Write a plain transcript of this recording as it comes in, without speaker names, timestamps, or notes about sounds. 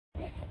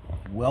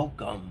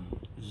Welcome,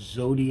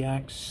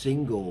 Zodiac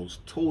singles,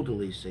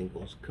 totally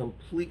singles,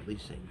 completely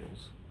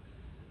singles.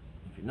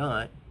 If you're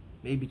not,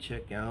 maybe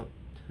check out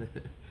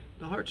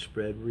the heart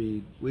spread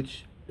read,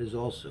 which is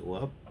also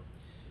up,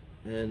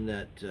 and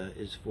that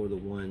is for the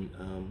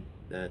one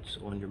that's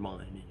on your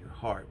mind and your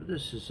heart. But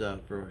this is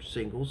for our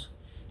singles,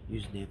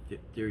 using the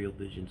Ethereal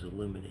Visions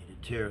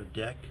Illuminated Tarot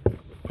deck.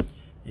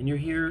 And you're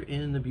here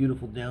in the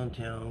beautiful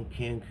downtown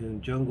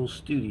Cancun Jungle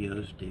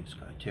Studios,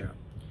 Davidskytarot.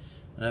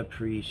 And I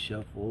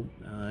pre-shuffled.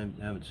 I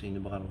haven't seen the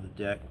bottom of the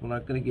deck. We're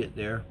not going to get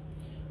there.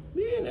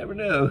 You never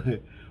know.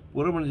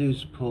 What I'm going to do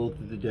is pull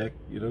through the deck.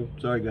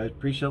 Sorry guys,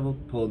 pre-shuffle,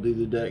 pull through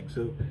the deck.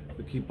 So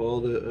we keep all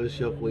the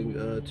shuffling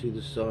to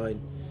the side.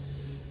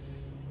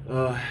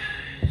 We're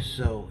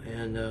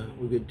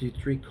going to do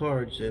 3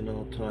 cards, and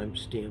I'll time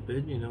stamp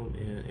it.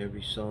 And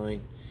every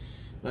sign.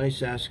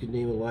 Nice. Ask in the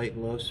name of light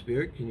and love,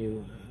 spirit. Can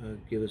you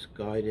give us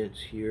guidance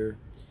here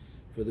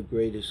for the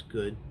greatest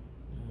good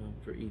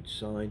for each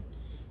sign?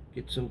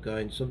 Get some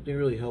guidance, something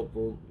really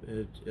helpful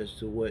as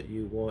to what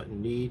you want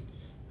and need,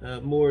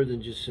 more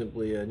than just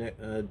simply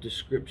a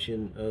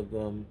description of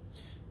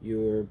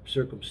your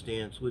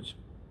circumstance, which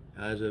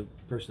as a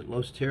person that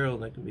loves tarot,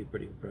 that can be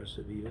pretty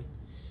impressive even,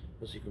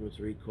 especially from a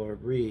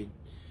 3-card read.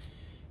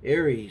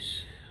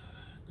 Aries,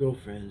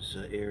 girlfriends,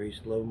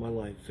 Aries, love of my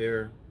life,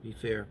 fair, be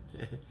fair.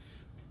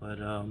 But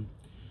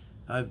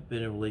I've been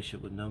in a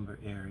relationship with number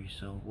Aries,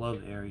 so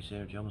love Aries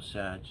energy. I'm a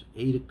Sag.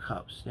 8 of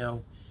Cups.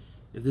 Now,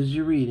 if this is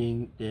your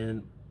reading,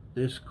 then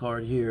this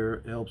card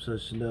here helps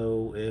us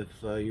know if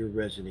you're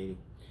resonating.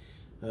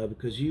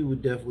 Because you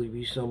would definitely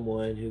be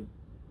someone who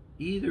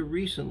either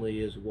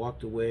recently has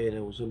walked away and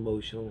it was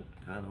emotional,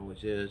 kind of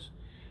always is,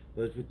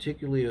 but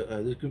particularly,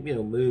 this could be,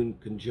 moon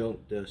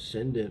conjunct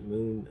ascendant,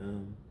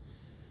 moon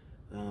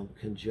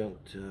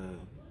conjunct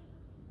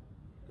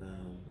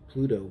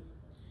Pluto,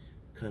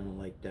 kind of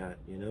like that,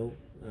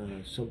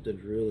 something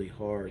really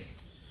hard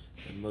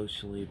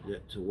emotionally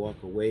to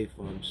walk away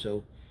from.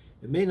 So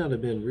it may not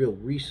have been real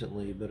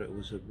recently, but it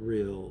was a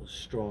real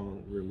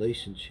strong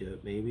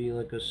relationship, maybe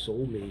like a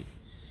soulmate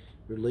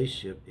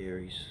relationship,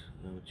 Aries,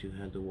 that you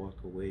had to walk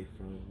away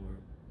from, or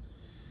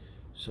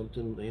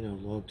something,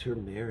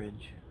 long-term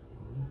marriage.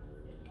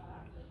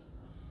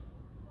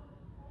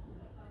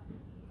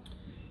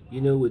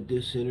 With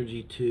this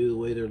energy too, the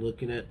way they're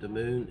looking at the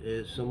moon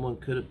is someone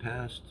could have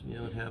passed.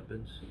 It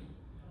happens.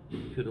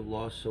 You could have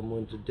lost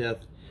someone to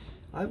death.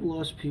 I've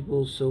lost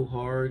people so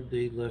hard,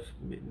 they left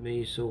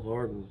me so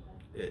hard, and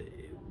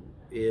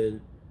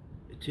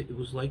it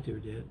was like they were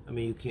dead. I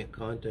mean, you can't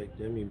contact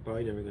them. You're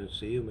probably never going to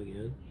see them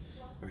again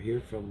or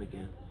hear from them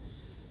again.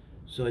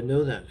 So I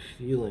know that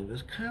feeling.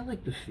 That's kind of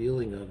like the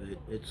feeling of it.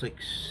 It's like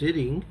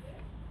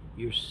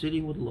you're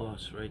sitting with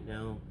loss right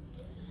now,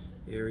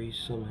 Aries,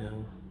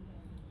 somehow.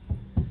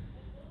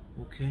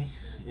 Okay,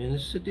 and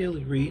this is a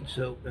daily read,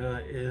 so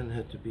it doesn't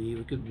have to be.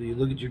 You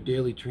look at your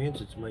daily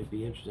transits, might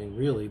be interesting,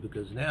 really,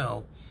 because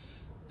now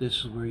this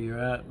is where you're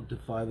at with the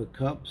 5 of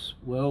Cups.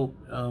 Well,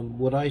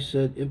 what I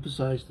said,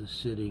 emphasize the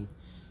sitting.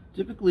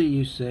 Typically,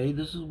 you say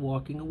this is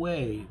walking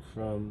away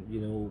from,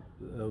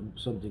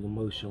 something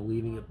emotional,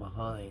 leaving it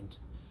behind.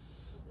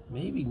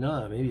 Maybe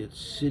not. Maybe it's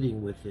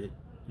sitting with it,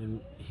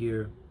 and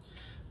here,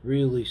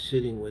 really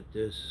sitting with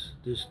this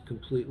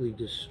completely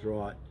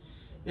distraught.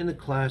 And the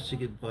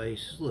classic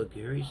advice, look,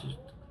 Aries,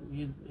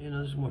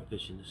 there's more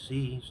fish in the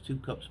sea. There's 2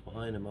 cups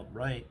behind them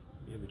upright.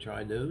 You ever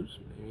tried those?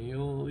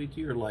 You'll eat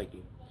to your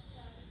liking.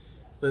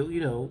 But,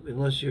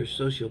 unless you're a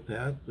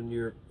sociopath, when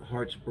your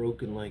heart's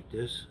broken like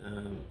this,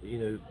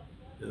 you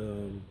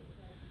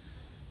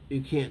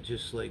can't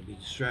just be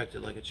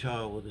distracted like a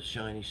child with a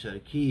shiny set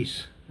of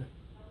keys,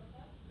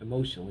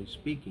 emotionally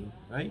speaking,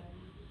 right?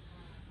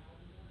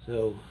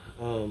 So,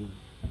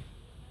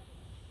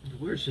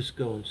 where's this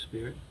going,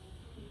 Spirit?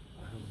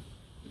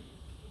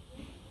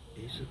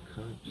 Ace of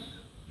Cups.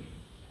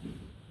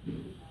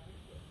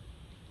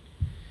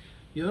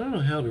 I don't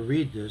know how to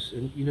read this,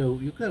 and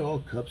you've got all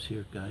cups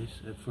here,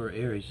 guys. For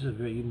Aries,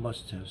 you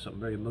must have something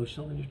very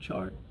emotional in your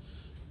chart.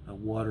 A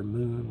water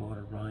moon,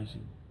 water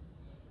rising,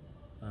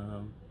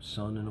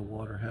 sun in a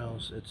water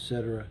house,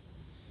 etc.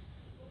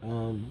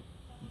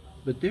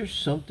 But there's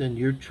something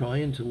you're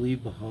trying to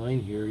leave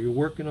behind here. You're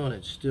working on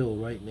it still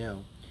right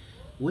now.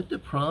 What the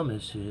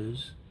promise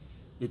is,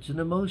 it's an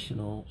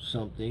emotional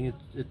something.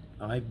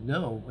 I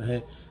know.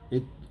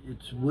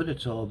 It's what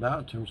it's all about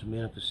in terms of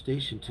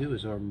manifestation too,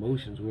 is our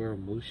emotions, where our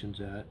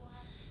emotions at.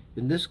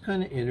 And this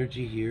kind of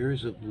energy here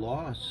is of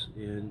loss,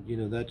 and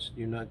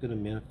you're not going to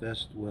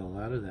manifest well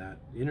out of that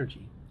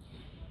energy.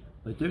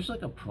 But there's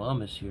like a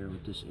promise here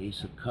with this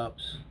Ace of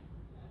Cups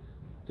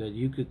that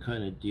you could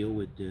kind of deal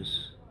with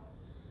this,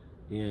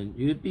 and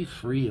you'd be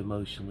free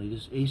emotionally.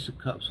 This Ace of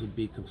Cups would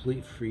be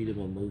complete freedom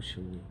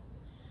emotionally.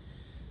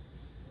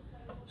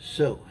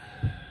 So,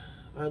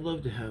 I'd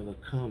love to have a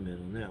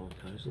comment on that one,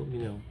 guys. Let me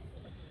know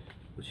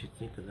what you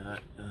think of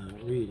that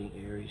reading,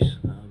 Aries.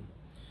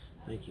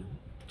 Thank you.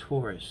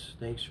 Taurus,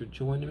 thanks for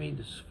joining me.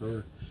 This is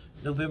for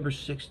November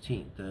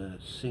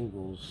 16th,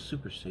 singles,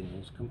 super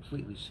singles,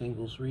 completely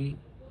singles read.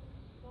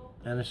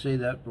 And I say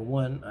that for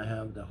one, I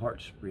have the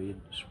heart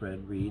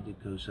spread read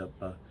that goes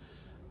up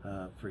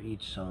for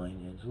each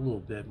sign, and it's a little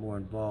bit more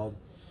involved.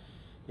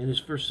 And it's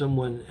for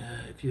someone,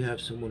 if you have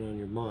someone on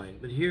your mind.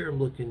 But here I'm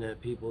looking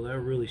at people that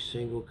are really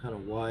single, kind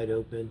of wide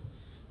open,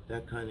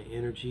 that kind of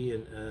energy.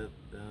 And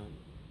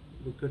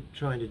we're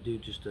trying to do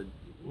just a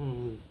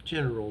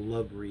general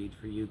love read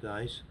for you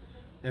guys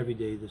every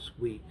day this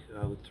week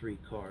with 3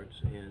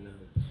 cards. And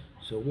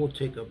so it won't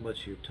take up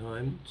much of your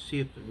time. See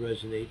if it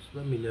resonates.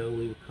 Let me know.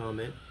 Leave a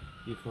comment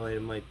if you find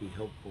it might be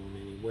helpful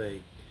in any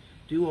way.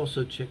 Do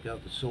also check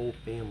out the Soul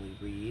Family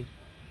read.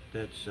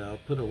 That's I'll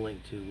put a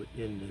link to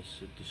it in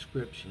this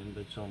description,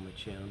 but it's on my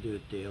channel. Do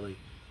it daily.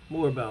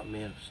 More about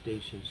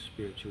manifestation,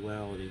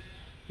 spirituality.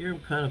 Here I'm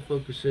kind of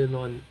focusing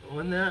on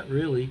that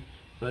really,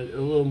 but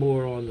a little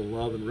more on the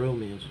love and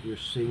romance. If you're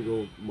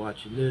single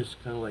watching this,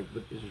 kind of like,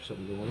 but is there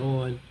something going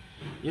on?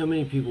 You know,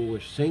 many people were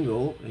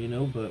single, you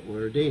know, but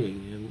we're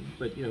dating,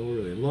 but you know, we're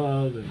really in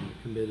love and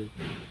committed.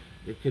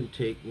 It can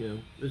take, you know,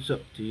 it's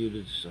up to you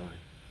to decide.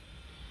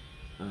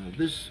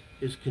 This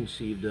is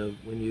conceived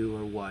of when you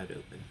are wide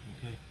open,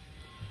 okay?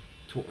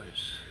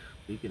 Taurus,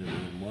 speaking of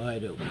being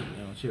wide open,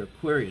 now it's here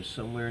Aquarius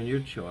somewhere in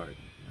your chart,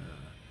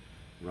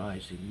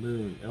 rising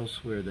moon,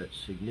 elsewhere that's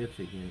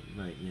significant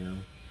right now.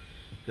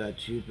 Got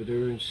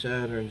Jupiter and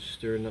Saturn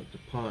stirring up the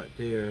pot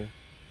there.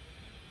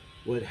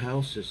 What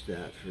house is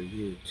that for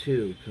you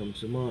too comes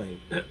to mind.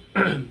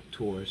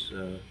 Taurus,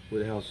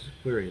 what house is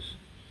Aquarius?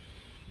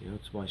 You know,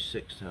 it's my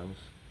 6th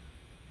house.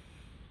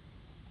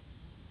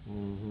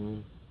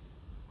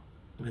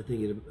 I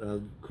think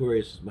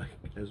Aquarius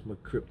is my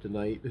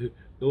kryptonite.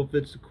 No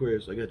offense to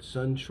Aquarius. I got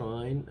Sun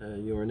trine,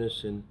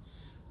 Uranus, and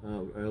a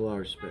lot of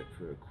respect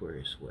for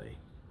Aquarius way.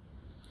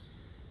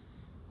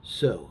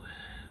 So,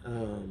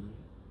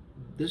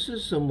 this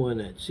is someone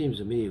that seems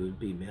to me would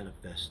be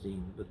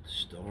manifesting with the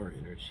star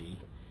energy.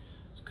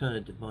 It's kind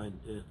of divine,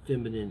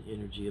 feminine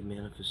energy of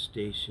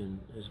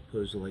manifestation as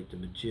opposed to like the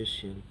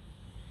magician.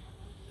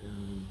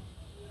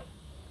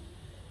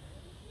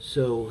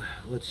 So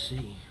let's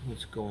see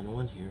what's going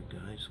on here,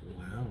 guys.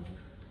 Wow.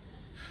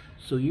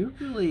 So you're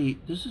really,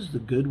 this is the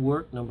good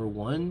work, number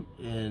 1,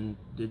 and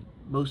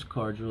most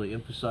cards really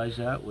emphasize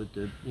that with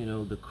the, you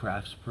know, the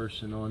crafts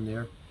person on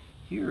there.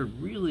 Here it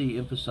really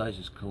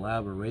emphasizes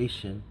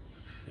collaboration,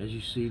 as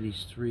you see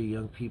these 3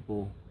 young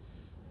people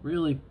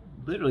really,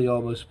 literally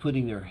almost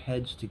putting their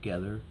heads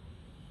together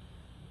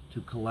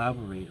to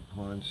collaborate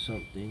upon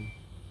something.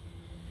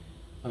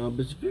 But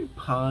it's very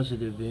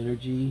positive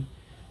energy.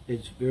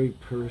 It's very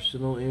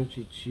personal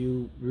energy. It's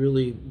you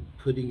really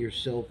putting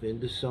yourself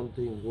into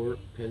something, work,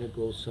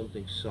 pentacles,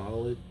 something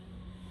solid.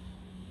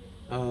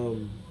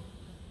 I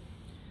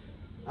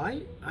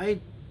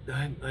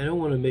don't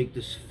want to make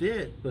this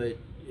fit, but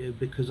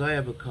because I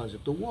have a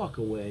concept, to walk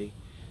away,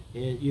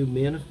 and you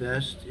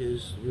manifest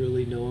is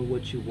really knowing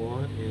what you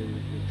want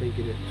and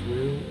thinking it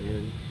through,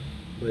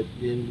 but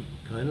then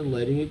kind of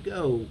letting it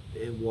go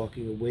and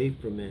walking away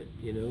from it,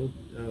 you know.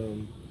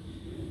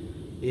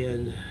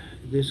 And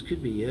this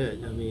could be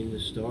it. I mean, the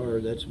star,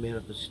 that's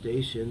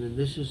manifestation, and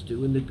this is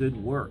doing the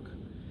good work.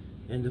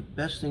 And the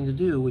best thing to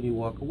do when you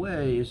walk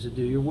away is to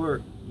do your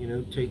work. You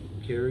know, take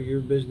care of your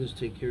business,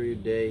 take care of your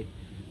day,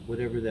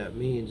 whatever that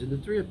means. And the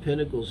 3 of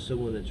Pentacles is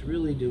someone that's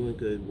really doing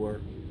good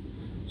work.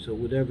 So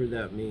whatever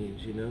that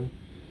means, you know,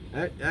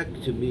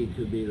 that to me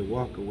could be the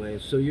walk away.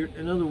 So you're,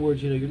 in other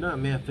words, you know, you're not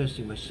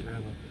manifesting by sitting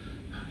around going,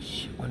 oh,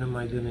 shit, when am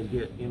I going to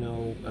get, you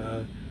know,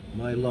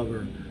 my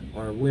lover?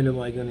 Or when am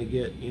I going to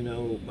get, you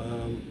know,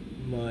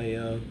 my,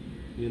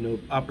 you know,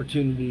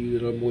 opportunity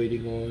that I'm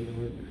waiting on?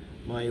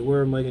 Or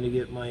where am I going to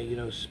get my, you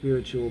know,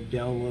 spiritual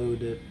download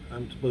that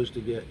I'm supposed to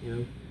get, you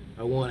know,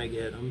 I want to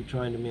get, I'm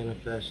trying to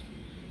manifest.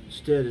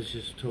 Instead, it's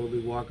just totally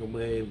walk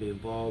away and be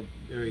involved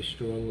very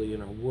strongly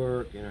in our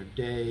work, in our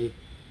day,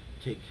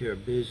 take care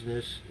of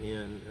business,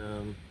 and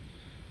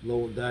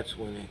that's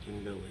when it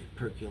can really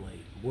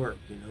percolate, work,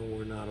 you know,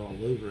 we're not all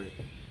over it.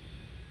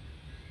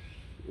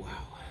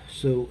 Wow.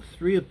 So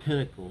 3 of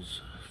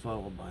Pentacles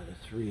followed by the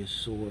 3 of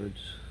Swords.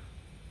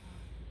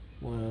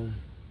 Wow.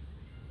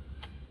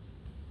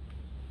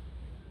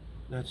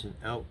 That's an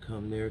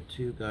outcome there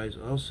too, guys.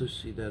 I also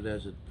see that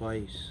as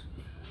advice.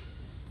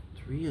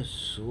 3 of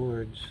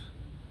Swords.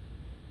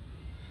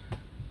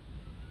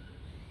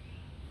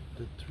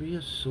 The 3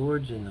 of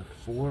Swords and the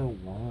 4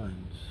 of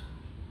Wands.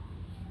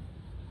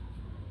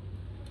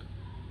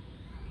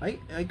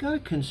 I gotta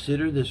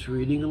consider this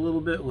reading a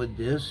little bit with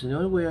this, and the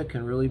only way I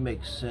can really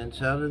make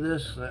sense out of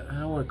this, I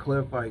don't want to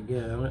clarify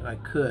again, I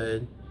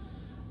could,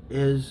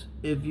 is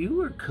if you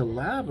were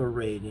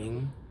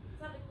collaborating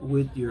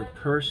with your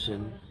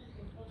person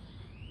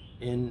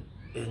in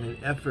an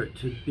effort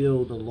to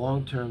build a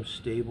long-term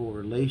stable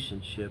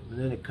relationship, and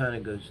then it kind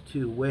of goes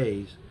 2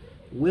 ways,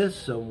 with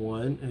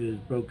someone who's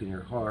broken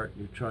your heart,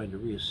 and you're trying to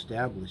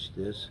reestablish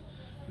this,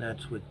 and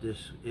that's what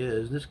this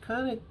is. This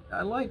kind of,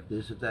 I like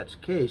this if that's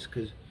the case,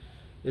 because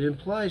it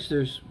implies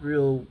there's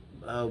real,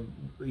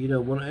 you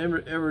know,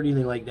 whenever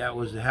anything like that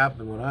was to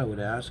happen, what I would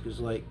ask is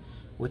like,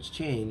 what's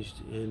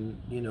changed,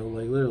 and you know,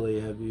 like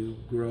literally, have you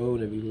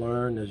grown, have you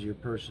learned, has your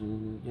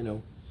person, you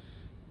know,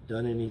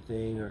 done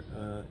anything or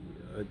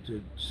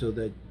so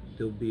that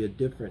there'll be a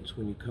difference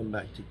when you come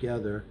back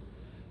together,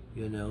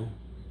 you know.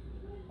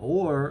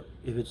 Or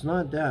if it's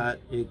not that,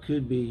 it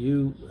could be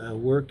you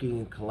working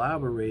and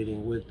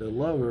collaborating with the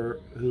lover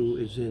who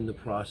is in the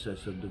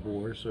process of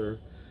divorce, or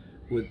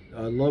with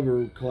a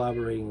lover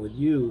collaborating with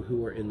you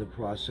who are in the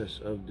process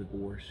of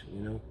divorce,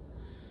 you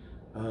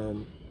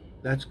know.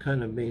 That's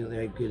kind of mainly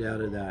I get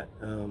out of that.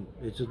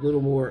 It's a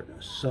little more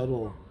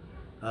subtle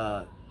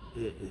than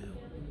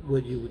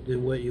what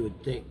you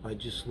would think by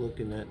just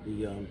looking at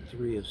the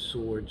Three of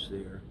Swords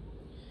there.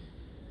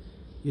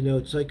 You know,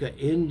 it's like an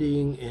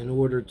ending in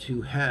order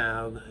to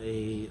have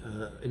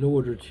in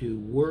order to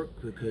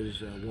work,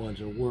 because wands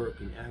are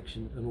work and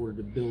action, in order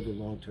to build a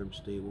long-term,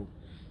 stable,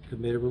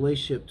 committed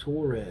relationship,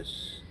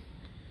 Taurus.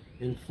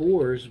 And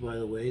fours, by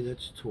the way,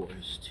 that's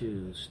Taurus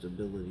too,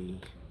 stability.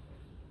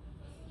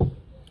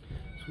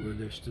 It's where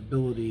there's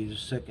stability, the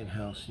second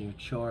house in your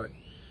chart.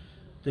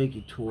 Thank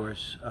you,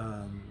 Taurus.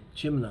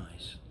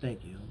 Geminis,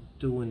 thank you.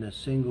 Doing a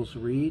singles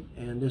read,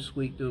 and this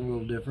week doing a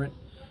little different.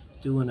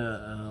 Doing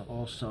a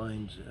all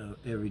signs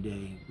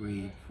everyday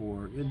read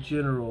for a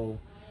general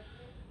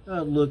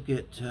look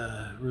at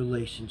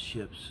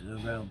relationships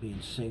around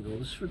being single.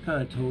 This is for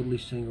kind of totally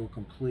single,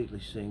 completely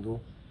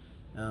single.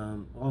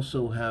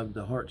 Also have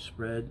the heart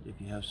spread if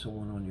you have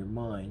someone on your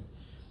mind.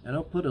 And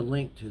I'll put a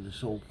link to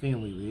this old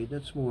family read.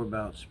 That's more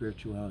about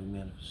spirituality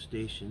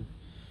manifestation,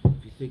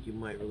 if you think you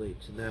might relate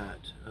to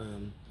that.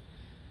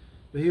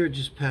 But here,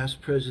 just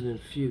past, present, and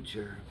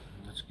future.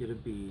 Let's get a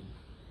bead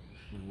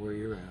and where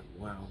you're at.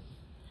 Wow.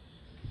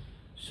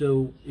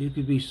 So you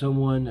could be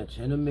someone that's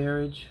in a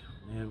marriage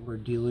and we're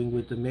dealing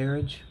with the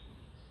marriage.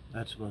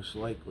 That's most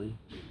likely.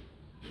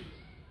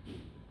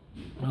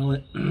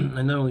 I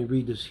not only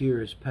read this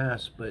here as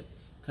past, but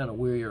kind of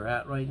where you're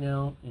at right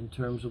now in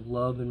terms of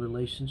love and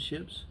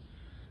relationships.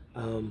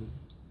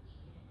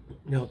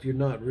 Now, if you're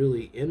not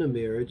really in a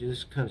marriage, and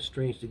it's kind of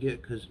strange to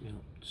get because, you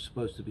know, it's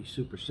supposed to be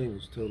super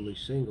singles, totally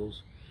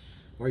singles,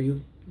 or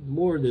you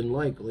more than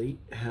likely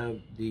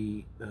have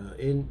the,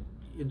 in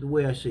the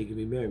way I say you can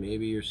be married,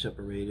 maybe you're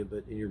separated,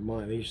 but in your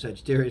mind, maybe you're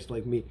Sagittarius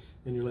like me,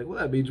 and you're like, well,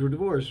 that means we're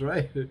divorced,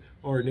 right?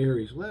 Or an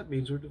Aries, well, that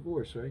means we're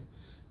divorced, right?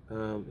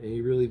 And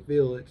you really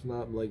feel it's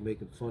not like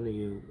making fun of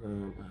you,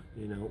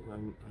 you know,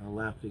 I'm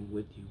laughing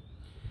with you.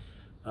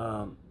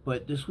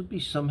 But this would be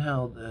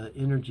somehow the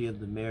energy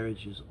of the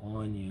marriage is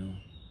on you,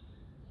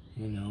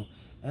 you know.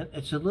 And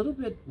it's a little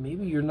bit,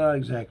 maybe you're not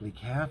exactly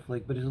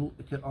Catholic, but it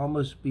could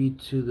almost be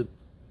to the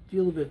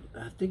feel of it,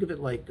 think of it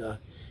like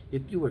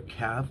if you were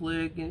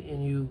Catholic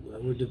and you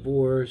were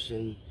divorced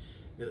and,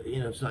 you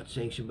know, it's not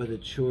sanctioned by the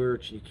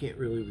church, and you can't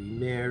really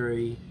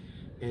remarry.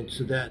 And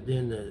so that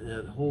then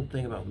the whole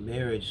thing about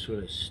marriage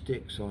sort of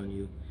sticks on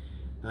you.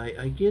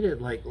 I get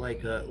it like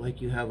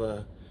you have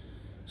a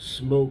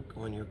smoke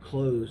on your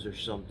clothes or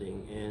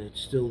something, and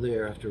it's still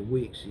there after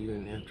weeks,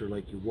 even after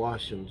like you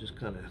wash them, just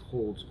kind of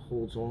holds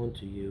on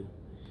to you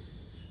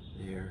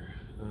there.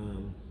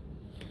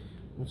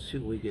 Let's see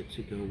what we get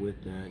to go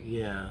with that.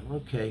 Yeah,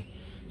 okay.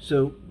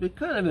 So it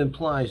kind of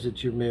implies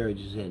that your marriage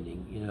is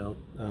ending, you know.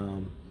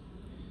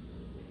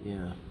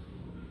 Yeah.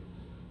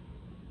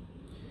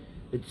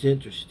 It's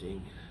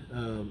interesting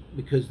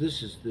because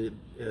this is the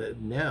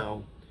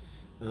now.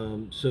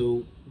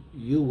 So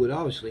you would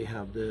obviously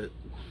have the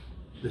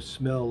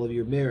smell of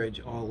your marriage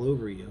all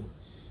over you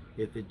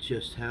if it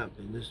just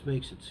happened. This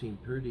makes it seem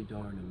pretty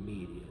darn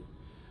immediate.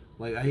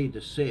 Like, I hate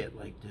to say it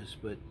like this,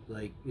 but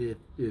like if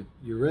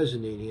you're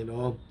resonating at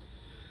all,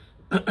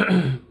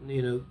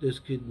 you know, this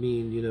could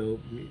mean, you know,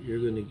 you're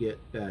going to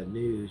get bad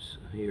news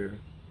here.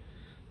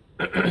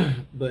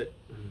 But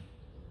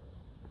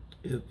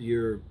if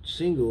you're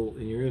single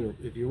and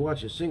if you're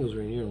watching singles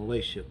or you're in a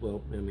relationship,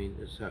 well, I mean,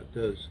 that's how it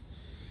goes.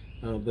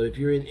 But if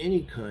you're in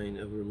any kind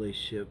of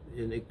relationship,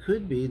 and it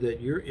could be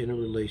that you're in a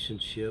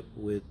relationship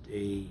with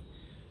a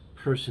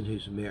person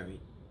who's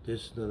married.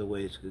 This is another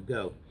way it's going to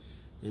go.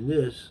 In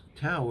this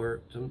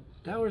tower,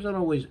 towers aren't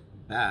always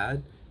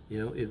bad.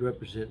 You know, it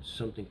represents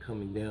something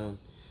coming down.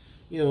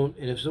 You know,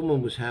 and if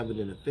someone was having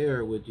an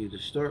affair with you to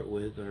start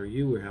with, or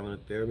you were having an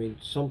affair, I mean,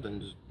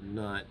 something's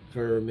not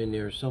firm in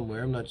there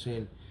somewhere. I'm not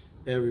saying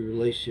every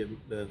relationship,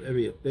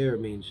 every affair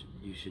means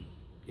you should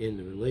end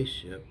the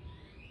relationship.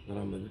 But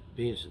I'm a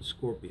Venus and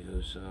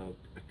Scorpio, so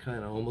I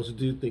kind of almost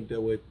do think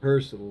that way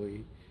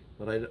personally.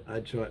 But I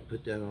try to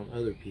put that on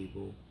other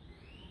people.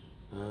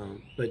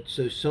 But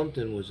so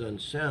something was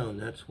unsound.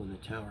 That's when the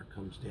tower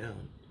comes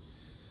down,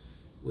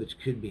 which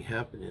could be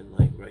happening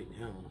like right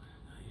now.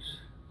 Nice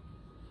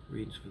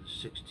readings for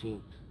the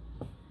 16th,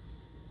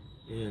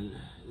 and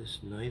this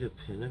Knight of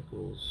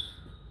Pentacles.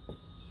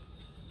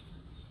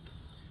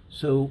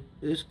 So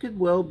this could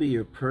well be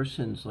your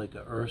person's like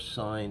an earth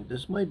sign.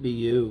 This might be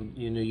you.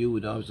 You know, you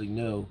would obviously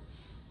know.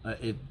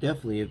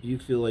 Definitely, if you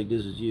feel like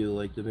this is you,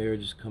 like the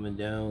marriage is coming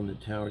down, the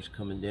tower's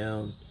coming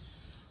down,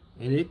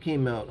 And it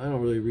came out, I don't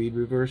really read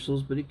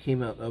reversals, but it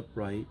came out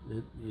upright.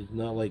 It's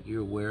not like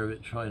you're aware of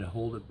it, trying to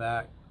hold it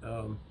back.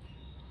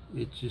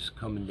 It's just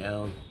coming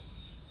down.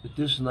 But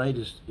this knight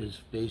is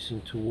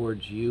facing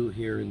towards you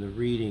here in the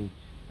reading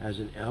as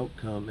an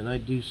outcome. And I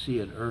do see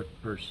an earth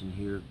person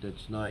here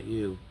that's not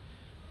you.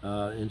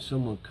 And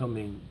someone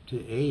coming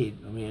to aid,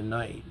 I mean a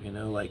knight, you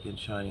know, like in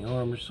shining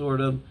armor sort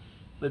of.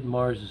 But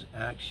Mars is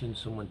action,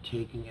 someone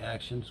taking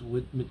actions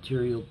with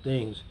material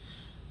things.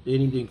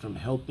 Anything from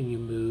helping you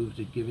move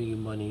to giving you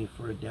money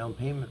for a down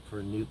payment for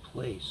a new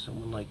place.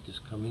 Someone like this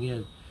coming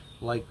in.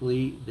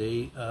 Likely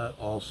they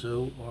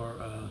also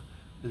are,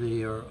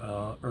 they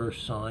are earth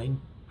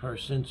sign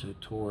person, so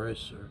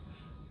Taurus or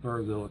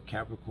Virgo or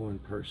Capricorn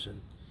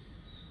person.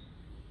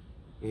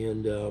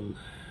 And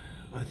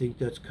I think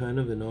that's kind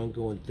of an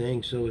ongoing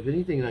thing. So if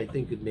anything I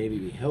think could maybe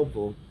be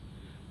helpful,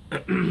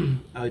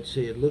 I'd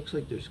say it looks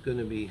like there's going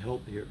to be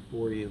help here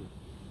for you,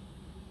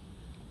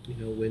 you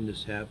know, when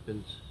this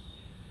happens.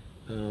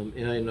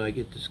 And I know I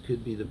get this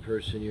could be the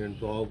person you're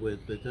involved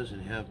with, but it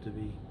doesn't have to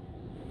be.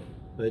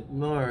 But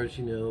Mars,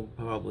 you know,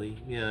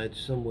 probably, yeah, it's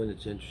someone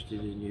that's interested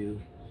in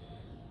you,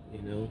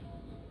 you know.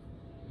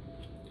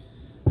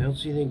 I don't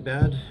see anything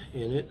bad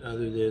in it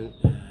other than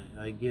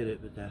I get it,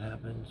 but that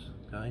happens,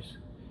 guys.